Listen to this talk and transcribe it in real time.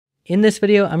In this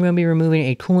video, I'm going to be removing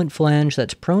a coolant flange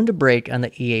that's prone to break on the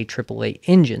EA888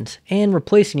 engines and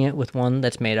replacing it with one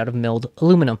that's made out of milled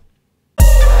aluminum.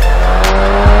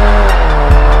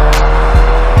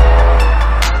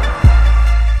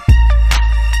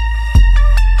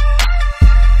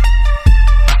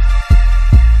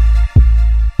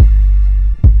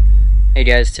 Hey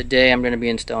guys, today I'm going to be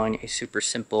installing a super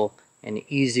simple and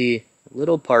easy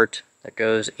little part that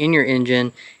goes in your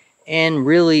engine and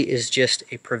really is just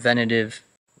a preventative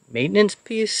maintenance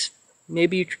piece,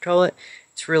 maybe you could call it.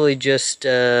 It's really just,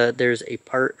 there's a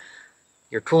part,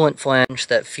 your coolant flange,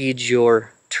 that feeds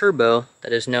your turbo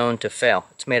that is known to fail.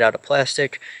 It's made out of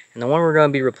plastic, and the one we're going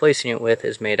to be replacing it with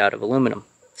is made out of aluminum.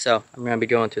 So I'm going to be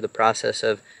going through the process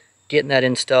of getting that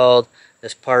installed.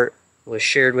 This part was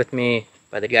shared with me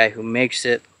by the guy who makes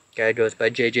it. The guy goes by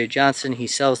JJ Johnson. He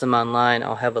sells them online.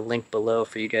 I'll have a link below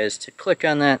for you guys to click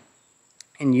on that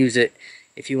and use it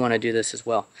if you want to do this as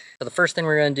well. So the first thing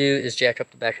we're going to do is jack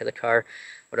up the back of the car.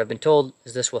 What I've been told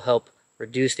is this will help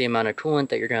reduce the amount of coolant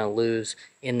that you're going to lose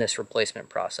in this replacement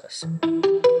process.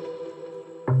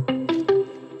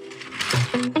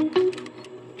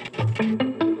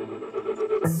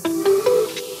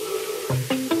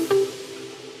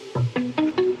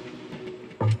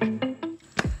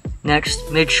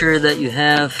 Next, make sure that you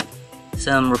have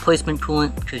some replacement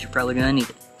coolant because you're probably going to need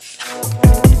it.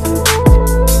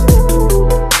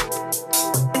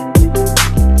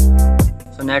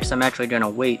 So next, I'm actually going to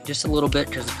wait just a little bit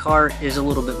because the car is a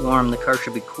little bit warm. The car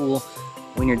should be cool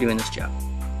when you're doing this job.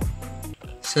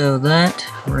 So that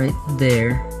right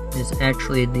there is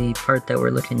actually the part that we're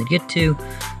looking to get to,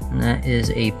 and that is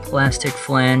a plastic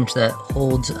flange that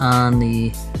holds on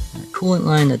the coolant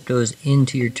line that goes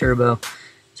into your turbo.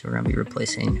 So we're going to be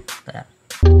replacing that.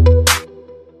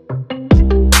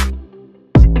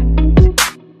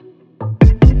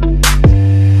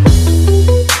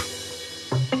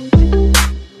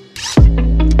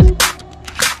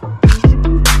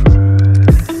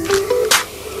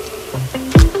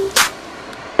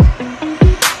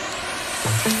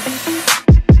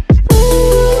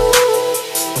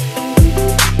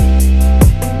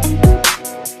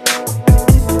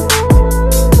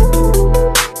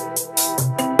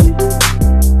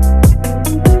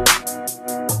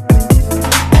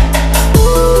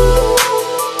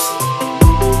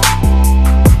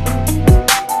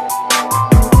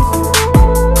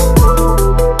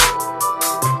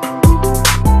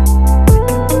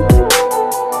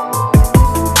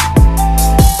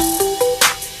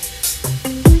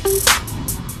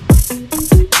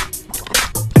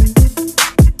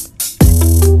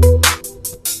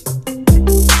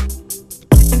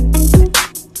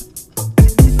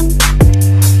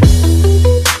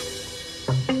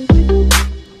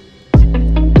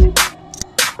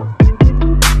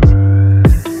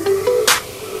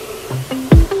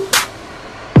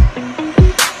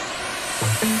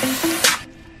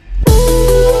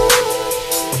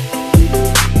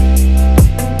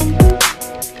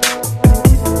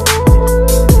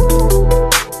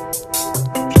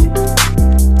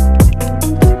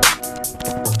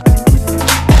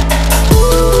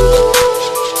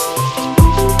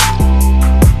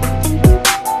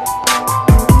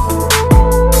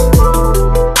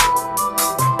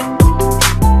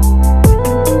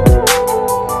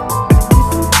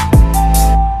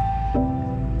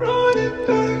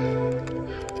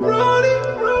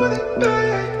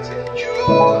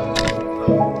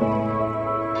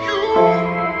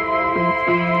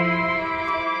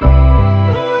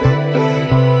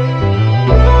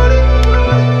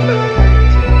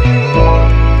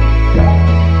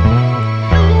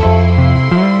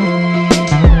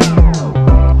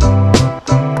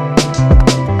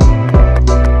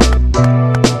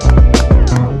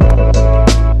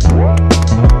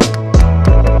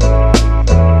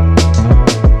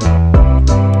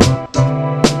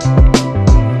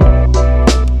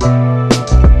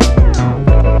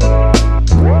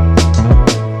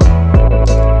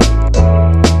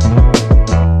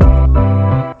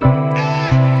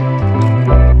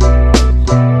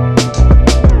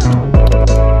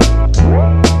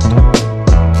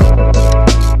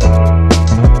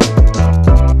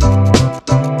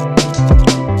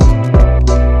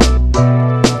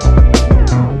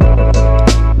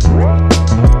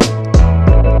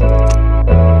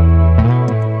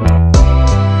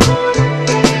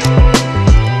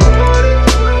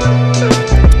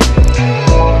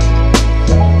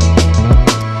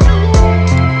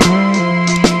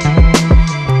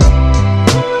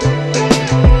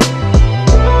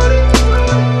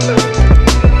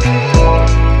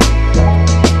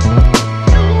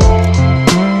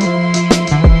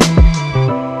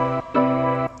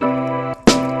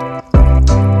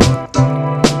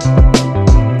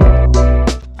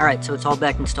 so it's all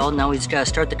back installed. Now we just gotta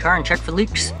start the car and check for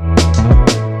leaks.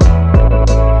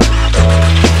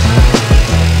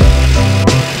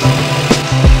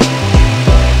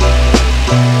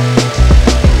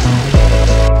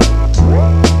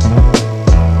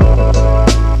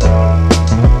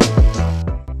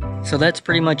 So that's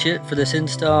pretty much it for this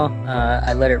install.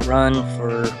 I let it run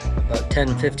for about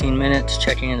 10-15 minutes,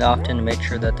 checking it often to make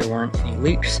sure that there weren't any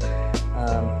leaks.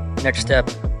 Next step,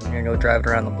 I'm gonna go drive it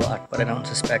around the block, but I don't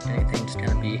suspect anything's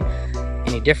gonna be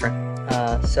any different.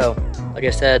 So, like I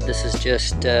said, this is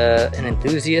just an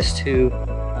enthusiast who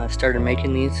started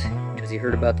making these because he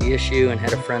heard about the issue and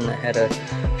had a friend that had a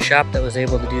shop that was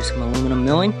able to do some aluminum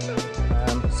milling.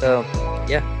 So,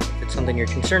 yeah, if it's something you're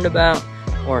concerned about,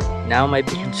 or now might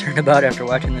be concerned about after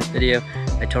watching this video,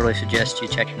 I totally suggest you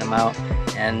checking them out,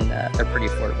 and they're pretty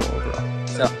affordable overall.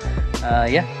 So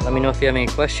yeah, let me know if you have any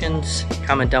questions,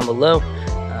 comment down below.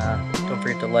 Don't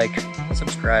forget to like,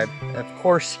 subscribe, of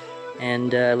course,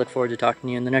 and I look forward to talking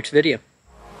to you in the next video.